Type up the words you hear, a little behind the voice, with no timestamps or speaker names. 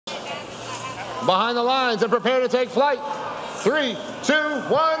behind the lines and prepare to take flight. 3, 2,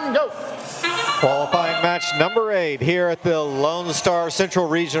 1, go. Qualifying match number 8 here at the Lone Star Central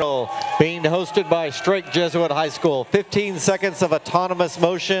Regional, being hosted by Strake Jesuit High School. 15 seconds of autonomous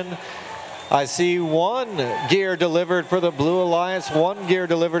motion. I see 1 gear delivered for the Blue Alliance, 1 gear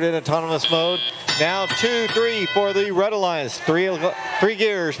delivered in autonomous mode. Now 2, 3 for the Red Alliance, 3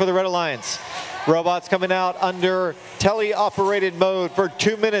 gears for the Red Alliance. Robots coming out under tele-operated mode for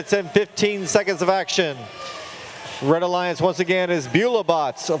 2 minutes and 15 seconds of action. Red Alliance once again is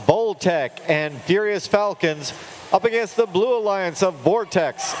Beulah-Bots, Voltec, and Furious Falcons up against the Blue Alliance of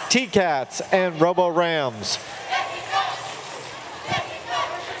Vortex, T-Cats, and Robo-Rams.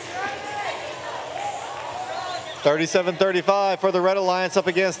 $37.35 for the Red Alliance up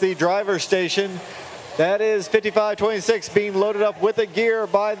against the driver station. That is 55.26 being loaded up with a gear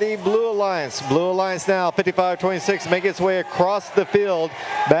by the Blue Alliance. Blue Alliance now, 55.26, making its way across the field.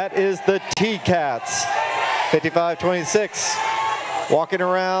 That is the T-Cats. 55.26, walking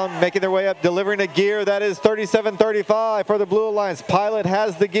around, making their way up, delivering a gear. That is 37.35 for the Blue Alliance. Pilot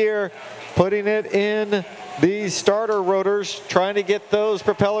has the gear, putting it in the starter rotors, trying to get those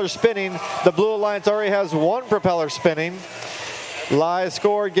propellers spinning. The Blue Alliance already has 1 propeller spinning. Live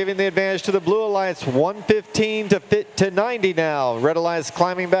score giving the advantage to the Blue Alliance, 115 to 90 now. Red Alliance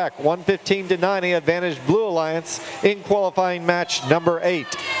climbing back, 115 to 90, advantage Blue Alliance in qualifying match number 8.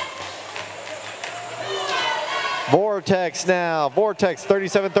 Vortex now, Vortex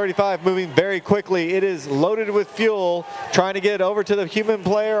 37.35, moving very quickly. It is loaded with fuel, trying to get over to the human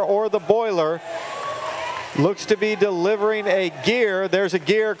player or the boiler. Looks to be delivering a gear. There's a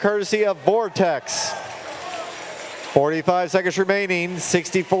gear courtesy of Vortex. 45 seconds remaining,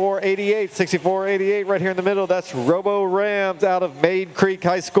 64.88, 64.88 right here in the middle. That's Robo-Rams out of Maid Creek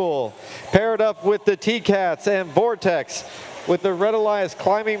High School. Paired up with the T-Cats and Vortex, with the Red Alliance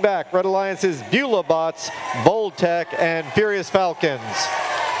climbing back. Red Alliance is Beulah-Bots, Voltec, and Furious Falcons.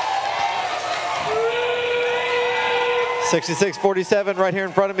 66.47 right here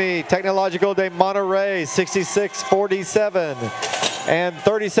in front of me. Technological de Monterey, 66.47. And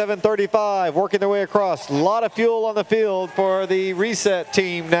 37.35 working their way across. A lot of fuel on the field for the reset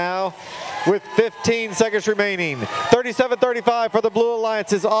team now, with 15 seconds remaining. 37.35 for the Blue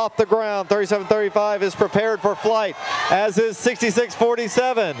Alliance is off the ground. 37.35 is prepared for flight, as is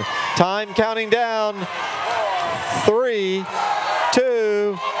 66.47. Time counting down. 3,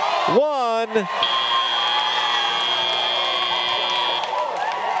 2, 1.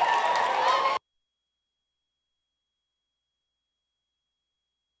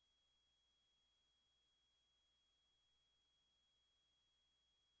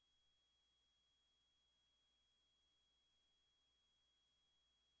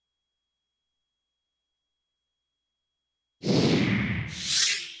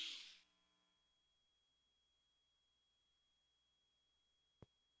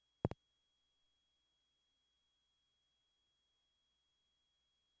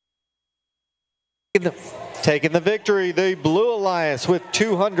 Taking the victory, the Blue Alliance with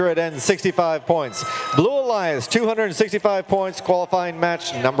 265 points. Blue Alliance, 265 points, qualifying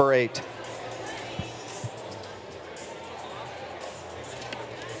match number 8.